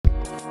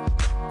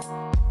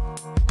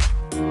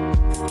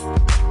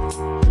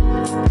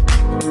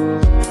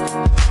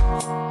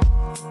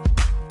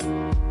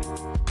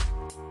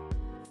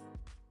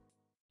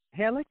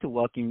I'd like to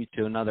welcome you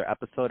to another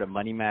episode of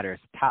Money Matters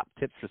Top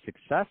Tips for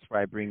Success,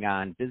 where I bring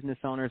on business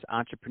owners,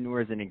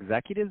 entrepreneurs, and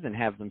executives and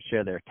have them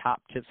share their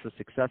top tips for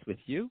success with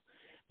you.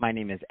 My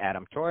name is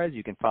Adam Torres.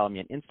 You can follow me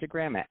on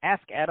Instagram at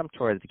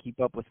AskAdamTorres to keep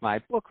up with my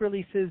book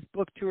releases,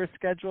 book tour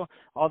schedule,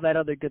 all that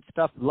other good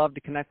stuff. Love to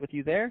connect with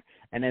you there.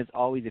 And as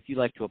always, if you'd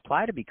like to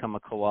apply to become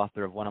a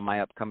co-author of one of my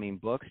upcoming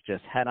books,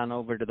 just head on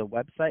over to the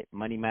website,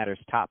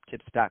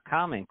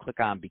 moneymatterstoptips.com, and click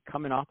on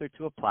Become an Author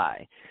to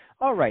apply.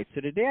 All right,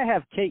 so today I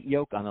have Kate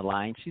Yoke on the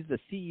line. She's the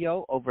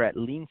CEO over at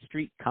Lean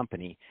Street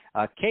Company.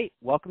 Kate,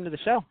 welcome to the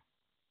show.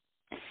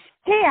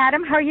 Hey,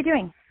 Adam. How are you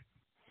doing?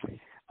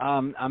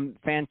 I'm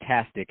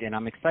fantastic, and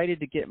I'm excited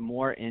to get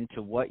more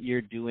into what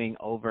you're doing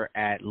over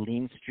at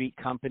Lean Street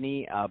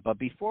Company. But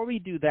before we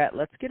do that,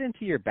 let's get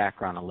into your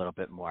background a little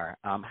bit more.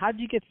 How did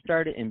you get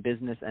started in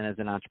business and as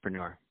an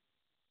entrepreneur?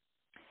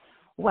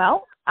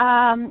 Well,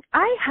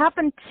 I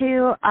happen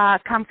to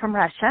come from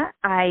Russia.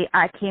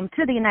 I came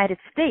to the United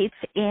States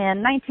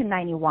in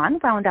 1991,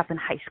 wound up in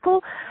high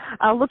school,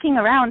 looking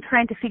around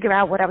trying to figure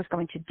out what I was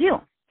going to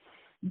do.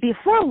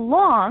 Before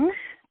long,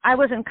 I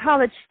was in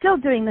college still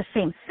doing the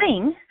same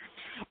thing,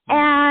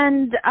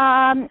 and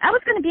I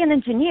was going to be an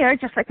engineer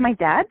just like my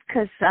dad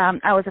because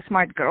I was a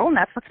smart girl, and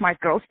that's what smart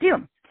girls do.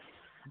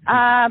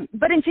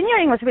 But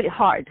engineering was really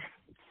hard.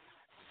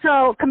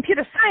 So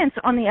computer science,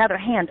 on the other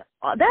hand,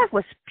 that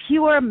was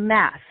pure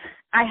math.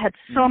 I had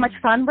so much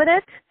fun with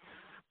it.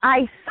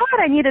 I thought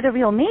I needed a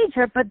real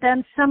major, but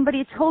then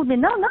somebody told me,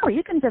 no,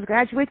 you can just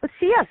graduate with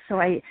CS. So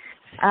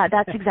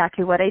that's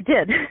exactly what I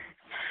did.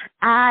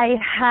 I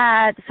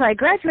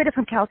graduated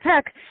from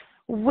Caltech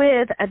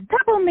with a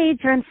double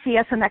major in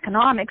CS and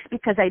economics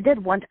because I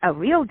did want a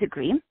real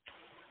degree,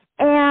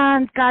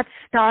 and got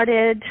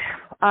started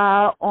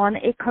on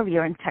a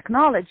career in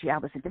technology. I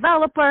was a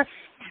developer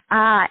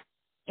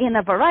in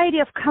a variety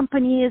of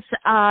companies.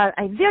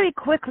 I very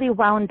quickly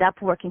wound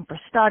up working for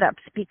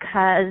startups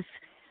because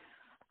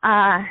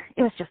it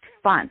was just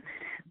fun.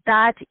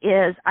 I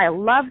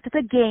loved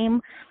the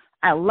game.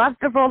 I loved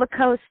the roller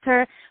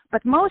coaster,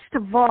 but most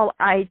of all,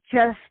 I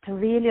just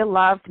really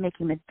loved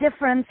making a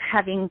difference,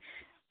 having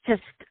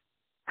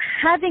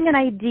an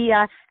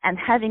idea and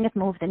having it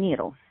move the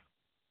needle.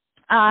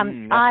 That's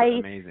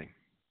amazing.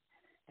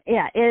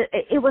 Yeah,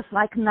 it was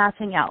like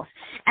nothing else.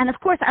 And of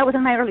course, I was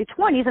in my early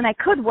 20s, and I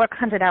could work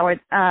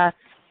 100-hour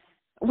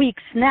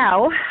weeks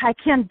now. I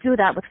can't do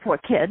that with 4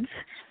 kids,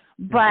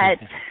 but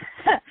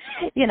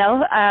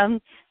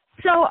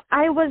so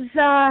I was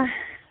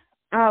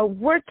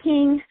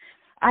working.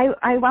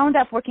 I wound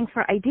up working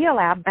for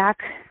Idealab back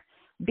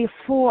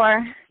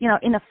before,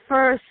 in the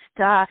first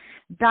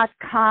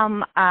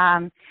dot-com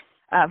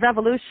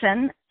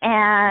revolution,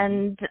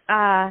 and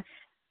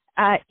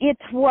it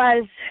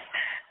was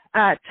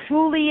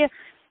truly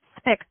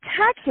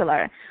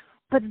spectacular.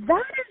 But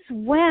that is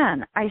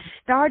when I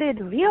started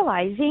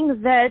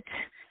realizing that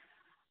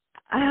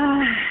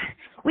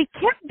we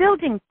kept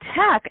building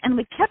tech, and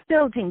we kept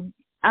building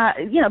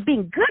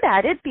being good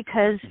at it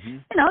because,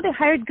 they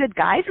hired good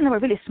guys and they were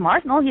really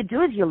smart, and all you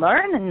do is you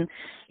learn and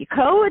you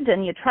code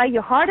and you try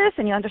your hardest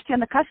and you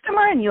understand the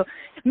customer and you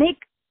make,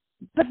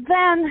 but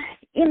then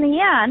in the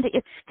end,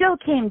 it still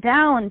came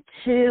down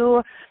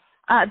to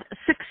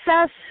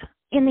success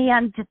in the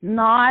end did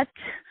not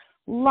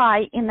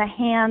lie in the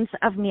hands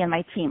of me and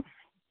my team.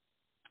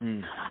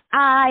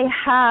 I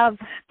have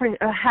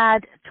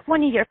had a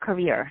 20-year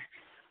career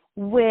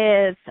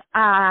with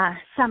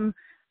some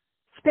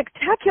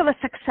spectacular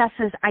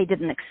successes I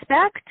didn't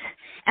expect,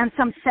 and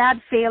some sad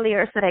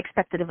failures that I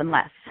expected even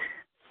less.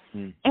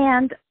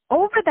 And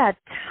over that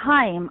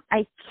time,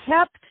 I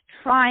kept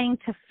trying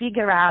to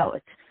figure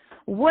out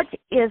what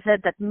is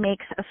it that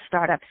makes a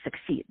startup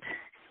succeed?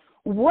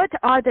 What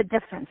are the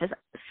differences?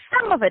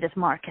 Some of it is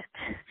market,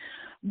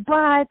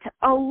 but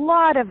a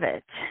lot of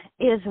it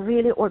is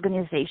really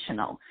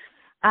organizational.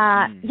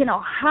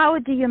 How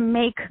do you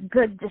make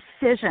good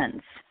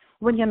decisions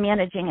when you're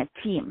managing a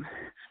team?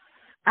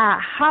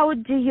 How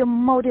do you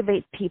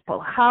motivate people?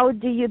 How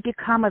do you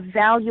become a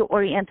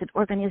value-oriented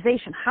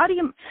organization?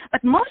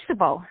 But most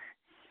of all,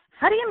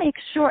 how do you make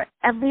sure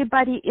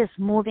everybody is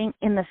moving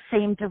in the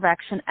same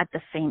direction at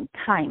the same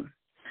time?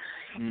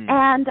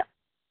 And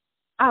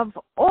of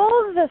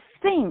all the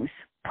things,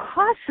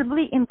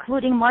 possibly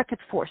including market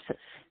forces,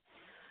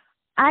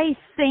 I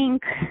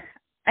think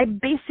I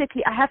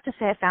have to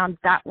say I found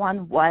that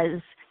one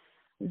was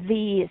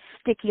the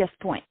stickiest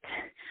point.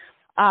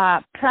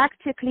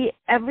 Practically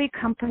every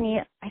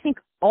company, I think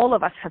all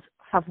of us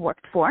have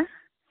worked for.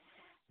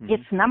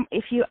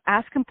 If you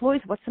ask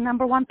employees, what's the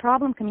number one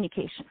problem?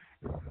 Communication.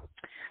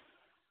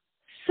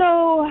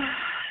 So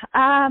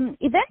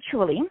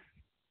eventually,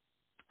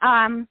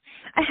 I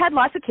had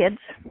lots of kids,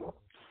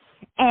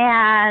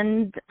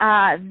 and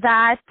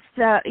that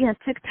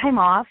took time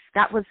off.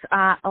 That was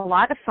a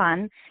lot of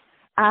fun.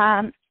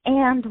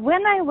 And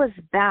when I was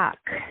back,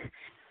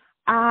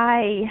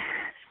 I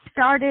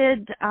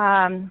started.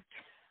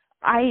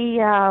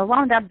 I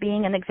wound up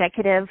being an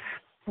executive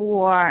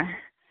for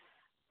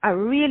a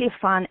really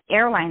fun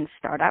airline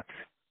startup.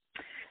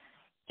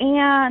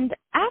 And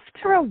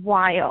after a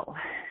while,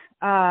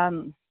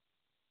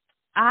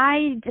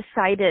 I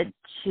decided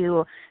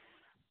to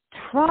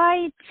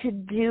try to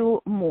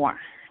do more.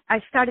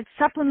 I started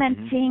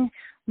supplementing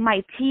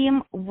my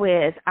team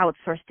with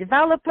outsourced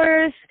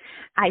developers.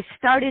 I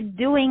started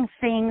doing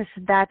things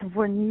that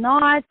were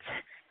not.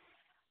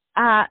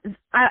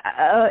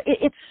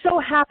 It so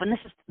happened.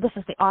 This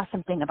is the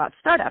awesome thing about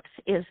startups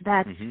is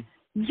that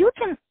you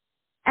can,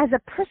 as a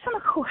person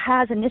who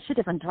has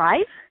initiative and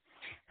drive,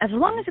 as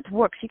long as it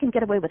works, you can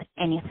get away with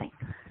anything.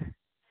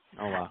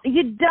 Oh wow!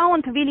 You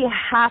don't really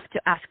have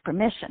to ask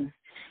permission.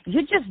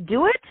 You just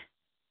do it.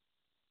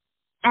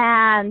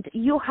 And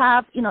you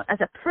have, as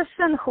a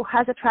person who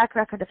has a track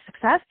record of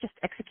success, just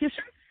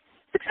execution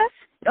success,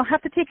 you don't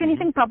have to take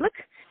anything public,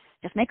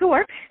 just make it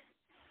work.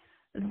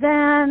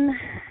 Then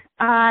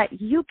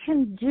you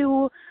can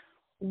do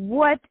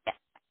what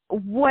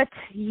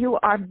you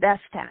are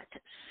best at.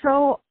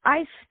 So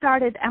I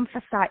started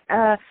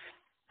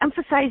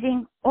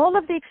emphasizing all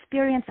of the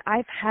experience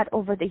I've had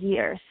over the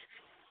years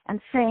and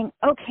saying,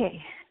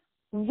 okay,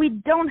 we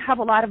don't have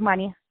a lot of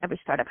money. Every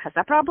startup has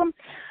that problem,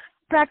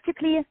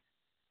 practically.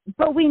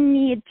 But we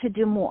need to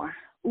do more.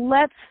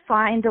 Let's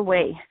find a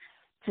way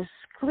to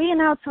screen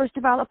outsourced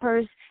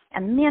developers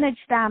and manage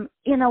them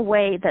in a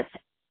way that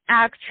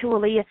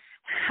actually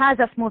has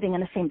us moving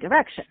in the same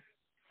direction.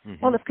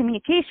 Well, if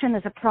communication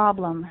is a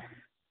problem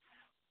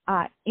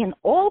in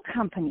all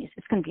companies,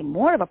 it's going to be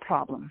more of a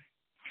problem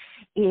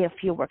if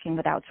you're working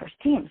with outsourced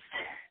teams.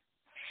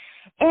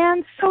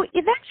 And so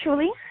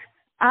eventually,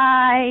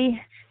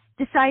 I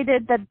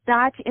decided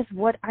that is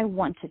what I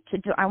wanted to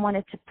do. I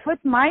wanted to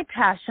put my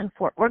passion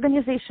for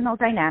organizational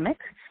dynamic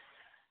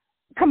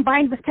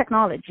combined with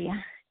technology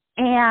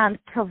and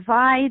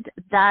provide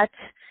that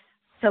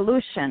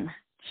solution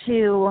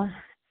to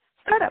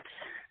startups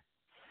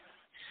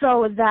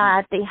so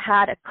that they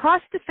had a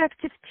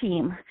cost-effective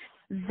team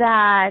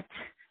that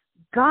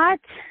got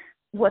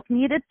what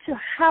needed to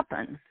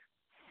happen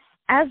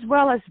as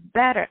well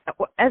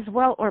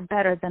or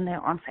better than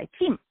their on-site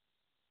team.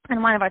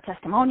 And one of our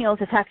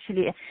testimonials is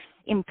actually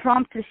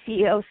impromptu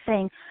CEO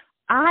saying,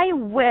 I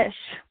wish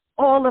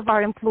all of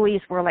our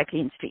employees were like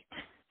Lean Street.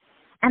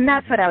 And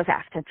that's what I was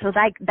after. So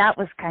that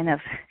was kind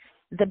of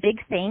the big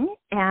thing,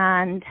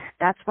 and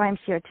that's why I'm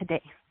here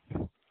today.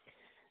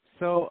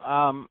 So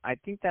I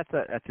think that's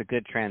a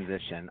good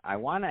transition. I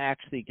want to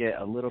actually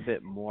get a little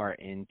bit more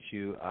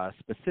into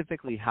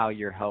specifically how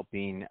you're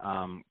helping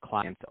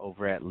clients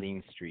over at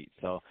Lean Street.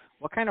 So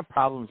what kind of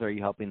problems are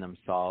you helping them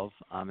solve,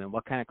 and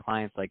what kind of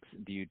clients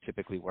do you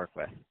typically work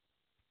with?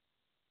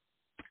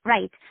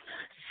 Right.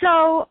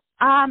 So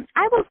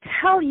I will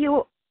tell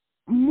you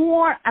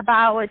more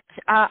about,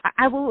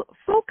 I will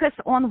focus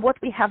on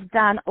what we have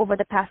done over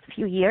the past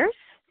few years.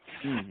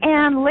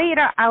 And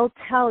later I'll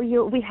tell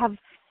you we have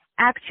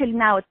actually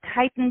now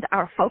tightened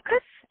our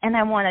focus, and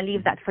I want to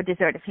leave that for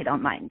dessert if you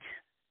don't mind.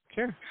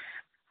 Sure.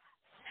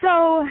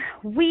 So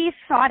we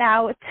sought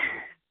out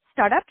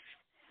startups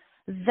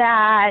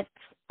that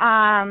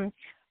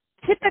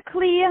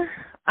typically,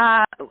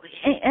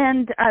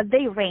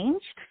 they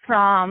ranged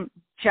from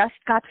just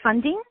got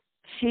funding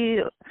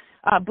to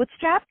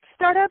bootstrapped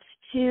startups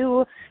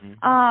to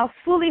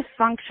fully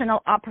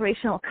functional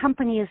operational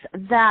companies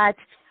that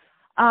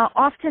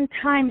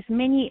oftentimes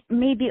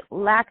maybe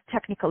lacked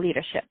technical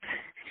leadership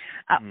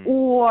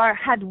or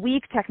had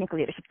weak technical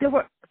leadership. They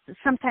were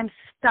sometimes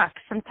stuck.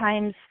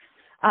 Sometimes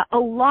a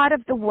lot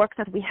of the work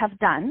that we have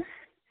done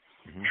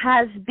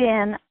has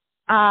been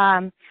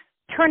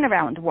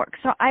turnaround work.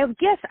 So I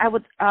guess I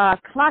would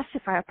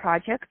classify a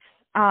project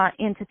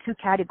into two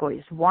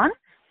categories. One,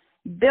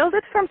 build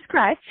it from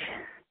scratch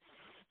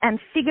and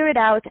figure it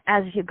out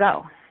as you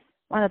go.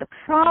 One of the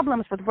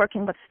problems with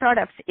working with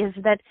startups is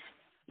that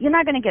you're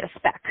not going to get a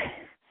spec.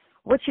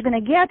 What you're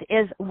going to get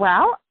is,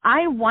 well,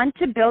 I want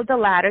to build a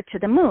ladder to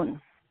the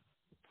moon.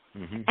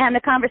 And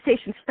the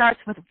conversation starts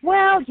with,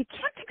 well, you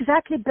can't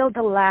exactly build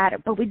a ladder,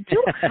 but we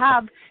do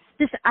have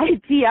this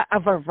idea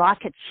of a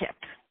rocket ship.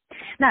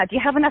 Now, do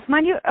you have enough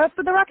money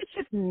for the rocket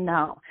ship?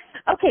 No.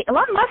 Okay,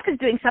 Elon Musk is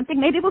doing something.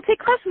 Maybe we'll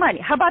take less money.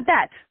 How about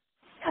that?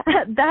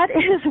 That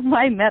is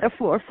my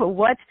metaphor for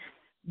what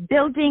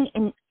building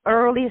in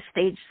early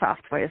stage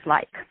software is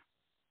like.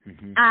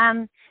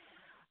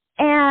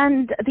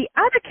 And the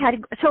other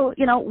category, so,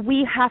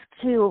 we have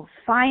to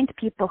find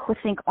people who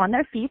think on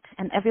their feet,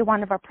 and every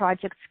one of our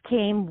projects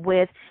came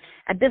with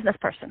a business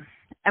person,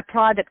 a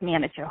product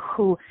manager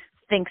who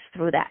thinks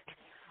through that.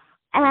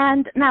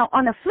 And now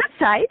on the flip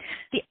side,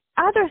 the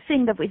other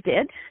thing that we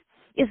did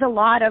is a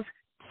lot of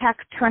tech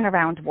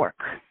turnaround work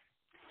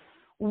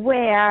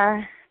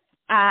where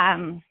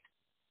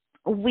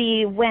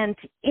we went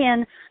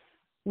in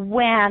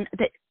when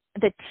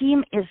the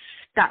team is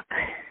stuck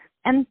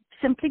and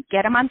simply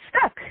get them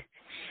unstuck.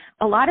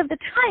 A lot of the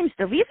times,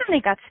 the reason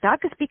they got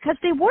stuck is because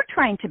they were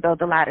trying to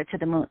build a ladder to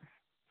the moon.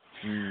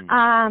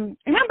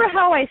 Remember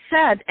how I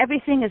said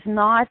everything is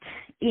not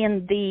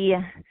in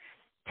the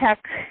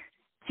tech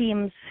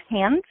team's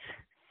hands?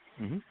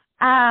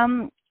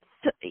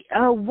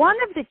 one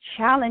of the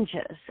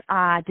challenges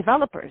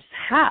developers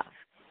have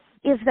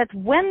is that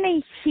when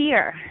they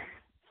hear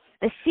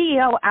the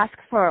CEO ask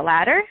for a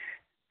ladder,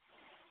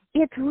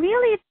 it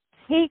really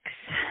takes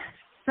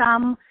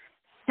some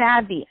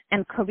savvy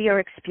and career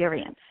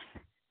experience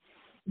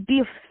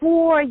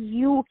before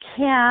you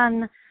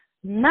can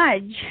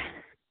nudge,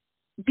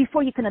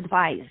 before you can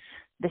advise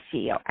the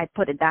CEO. I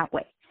put it that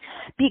way,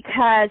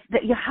 because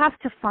you have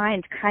to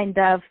find kind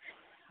of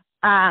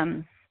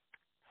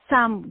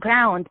some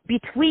ground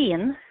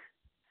between,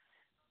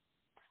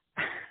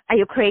 are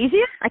you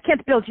crazy? I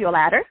can't build you a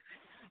ladder,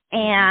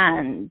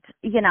 and,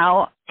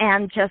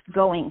 and just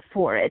going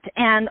for it.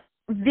 And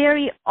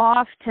very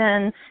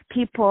often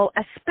people,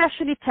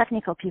 especially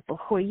technical people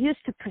who are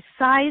used to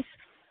precise,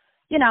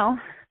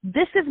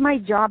 this is my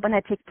job and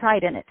I take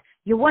pride in it.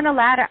 You want a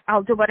ladder,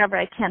 I'll do whatever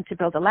I can to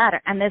build a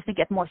ladder. And as they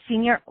get more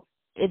senior,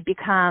 it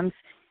becomes,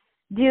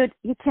 dude,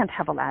 you can't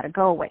have a ladder,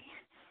 go away.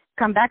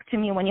 Come back to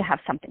me when you have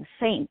something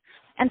sane.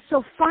 And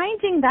so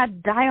finding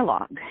that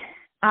dialogue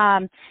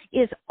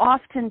is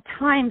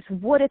oftentimes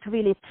what it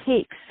really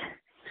takes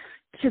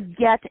to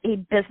get a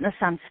business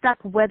unstuck,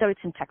 whether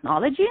it's in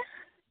technology,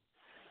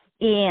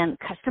 in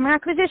customer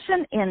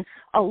acquisition, in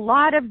a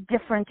lot of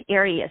different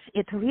areas.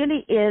 It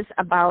really is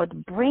about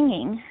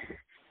bringing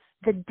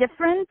the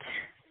different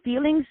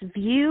feelings,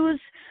 views,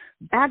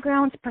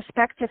 backgrounds,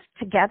 perspectives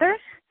together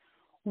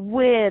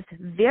with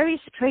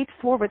very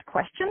straightforward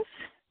questions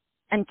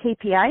and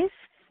KPIs,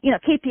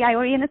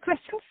 KPI-oriented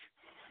questions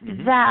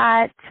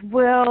that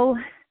will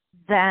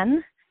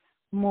then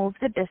move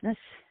the business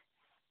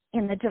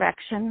in the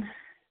direction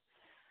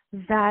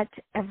that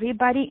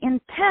everybody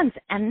intends,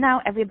 and now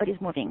everybody's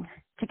moving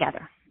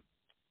together.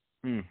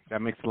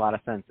 That makes a lot of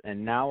sense.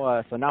 And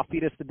now, now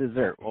feed us the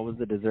dessert. What was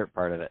the dessert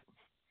part of it?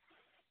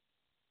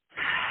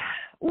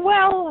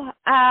 Well,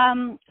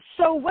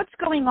 so what's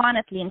going on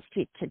at Lean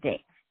Street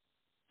today?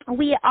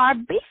 We are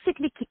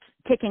basically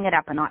kicking it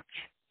up a notch.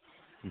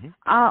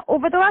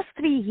 Over the last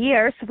 3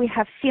 years, we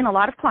have seen a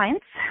lot of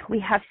clients. We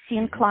have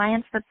seen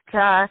clients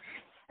that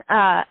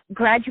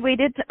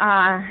graduated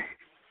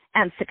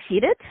and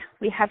succeeded.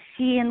 We have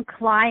seen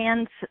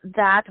clients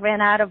that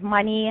ran out of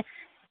money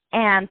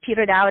and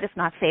petered out, if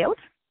not failed.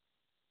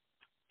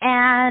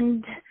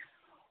 And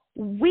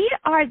we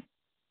are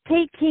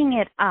taking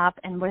it up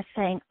and we're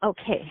saying,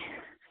 okay,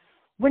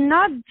 we're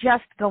not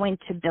just going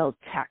to build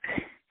tech.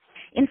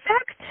 In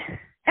fact,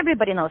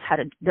 everybody knows how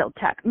to build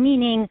tech,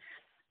 meaning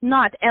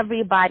not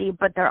everybody,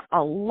 but there are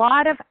a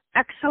lot of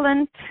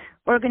excellent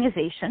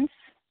organizations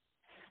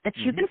that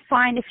you can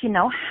find if you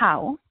know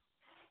how.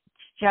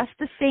 Just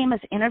the same as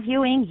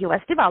interviewing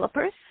U.S.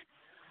 developers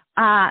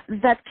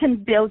that can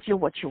build you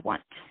what you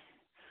want.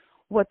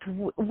 What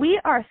we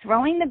are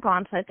throwing the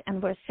gauntlet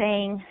and we're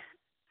saying,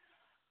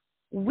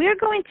 we're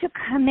going to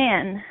come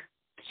in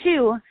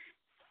to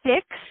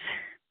fix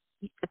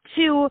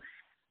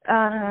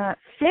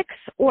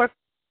or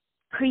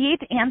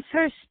create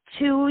answers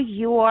to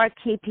your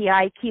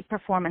KPI, key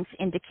performance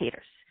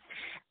indicators.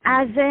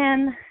 As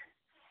in,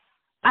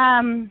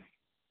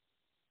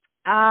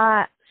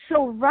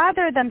 so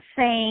rather than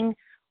saying,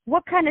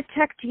 what kind of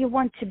tech do you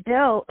want to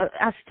build,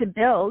 us to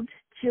build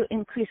to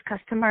increase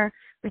customer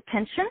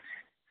retention?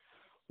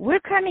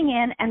 We're coming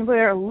in and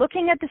we're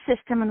looking at the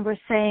system and we're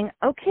saying,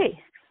 okay,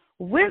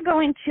 we're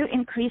going to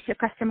increase your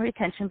customer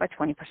retention by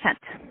 20%.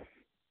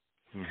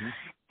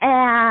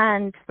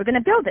 And we're going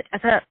to build it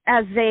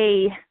as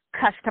a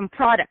custom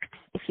product,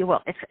 if you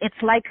will.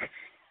 It's like,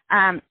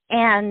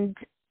 and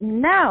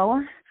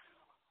now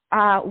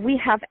we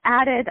have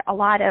added a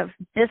lot of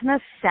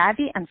business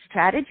savvy and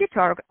strategy to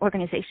our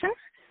organization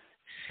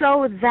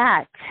so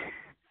that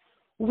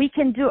we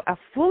can do a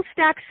full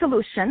stack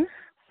solution,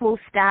 full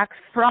stack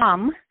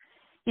from,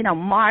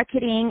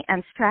 marketing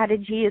and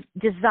strategy,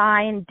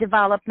 design,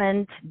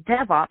 development,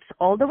 DevOps,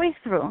 all the way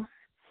through.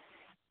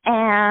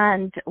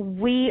 And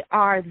we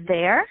are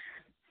there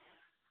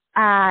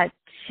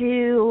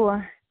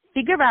to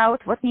figure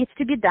out what needs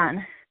to be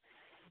done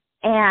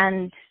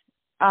and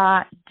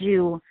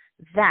do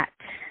that.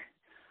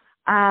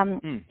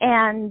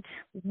 And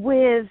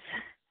with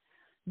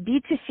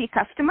B2C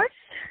customers,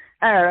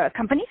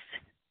 companies,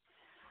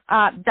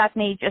 that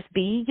may just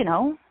be,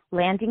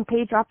 landing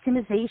page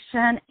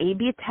optimization,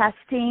 A/B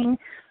testing,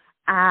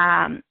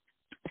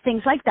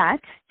 things like that,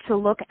 to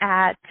look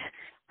at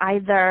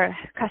either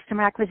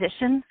customer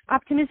acquisition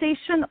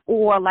optimization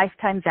or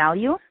lifetime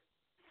value.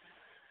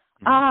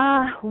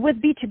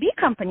 With B2B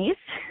companies,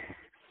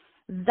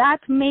 that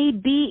may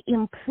be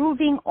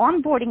improving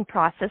onboarding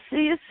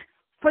processes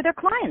for their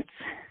clients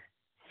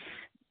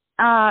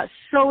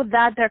so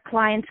that their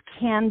clients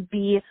can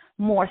be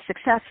more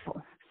successful.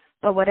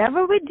 But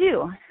whatever we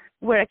do,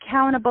 we're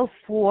accountable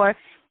for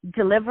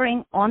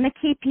delivering on the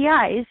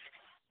KPIs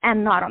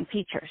and not on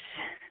features.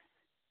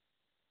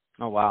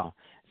 Oh, wow.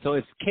 So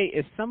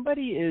if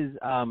somebody is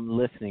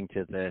listening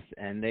to this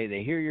and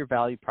they hear your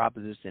value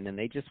proposition and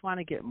they just want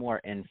to get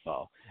more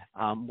info,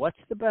 what's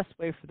the best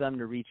way for them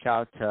to reach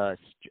out to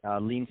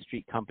Lean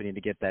Street Company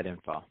to get that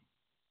info?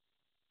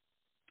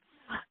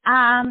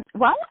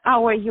 Well,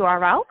 our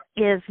URL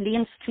is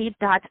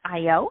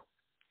leanstreet.io,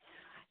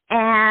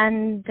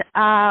 and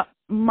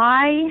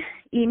my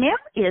email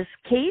is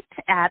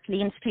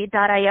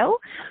kate@leanstreet.io.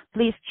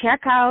 Please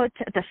check out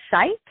the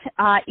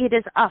site. It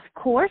is, of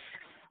course,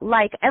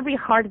 like every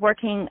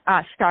hardworking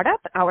startup,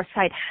 our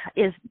site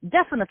is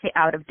definitely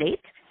out of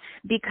date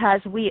because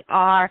we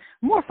are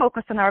more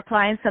focused on our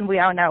clients than we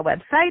are on our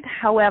website.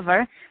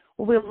 However,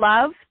 we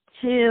love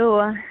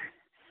to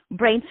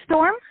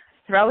brainstorm,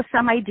 throw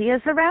some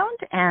ideas around,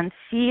 and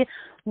see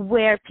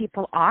where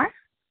people are.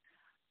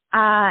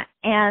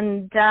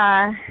 And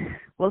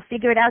we'll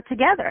figure it out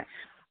together.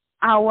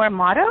 Our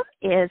motto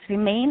is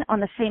remain on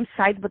the same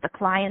side with the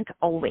client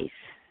always.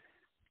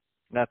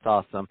 That's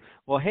awesome.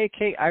 Well, hey,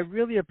 Kate, I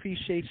really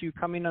appreciate you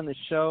coming on the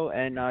show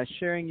and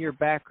sharing your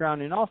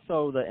background and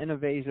also the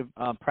innovative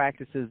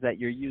practices that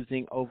you're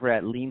using over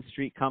at Lean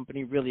Street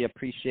Company. Really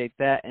appreciate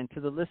that. And to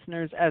the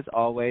listeners, as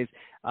always,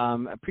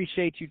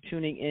 appreciate you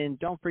tuning in.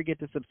 Don't forget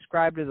to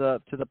subscribe to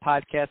the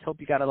podcast. Hope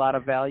you got a lot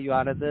of value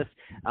out of this.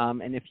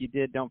 And if you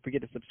did, don't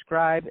forget to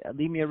subscribe,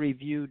 leave me a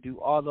review, do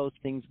all those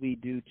things we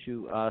do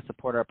to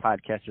support our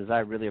podcasters.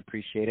 I really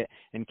appreciate it.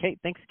 And Kate,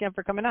 thanks again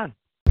for coming on.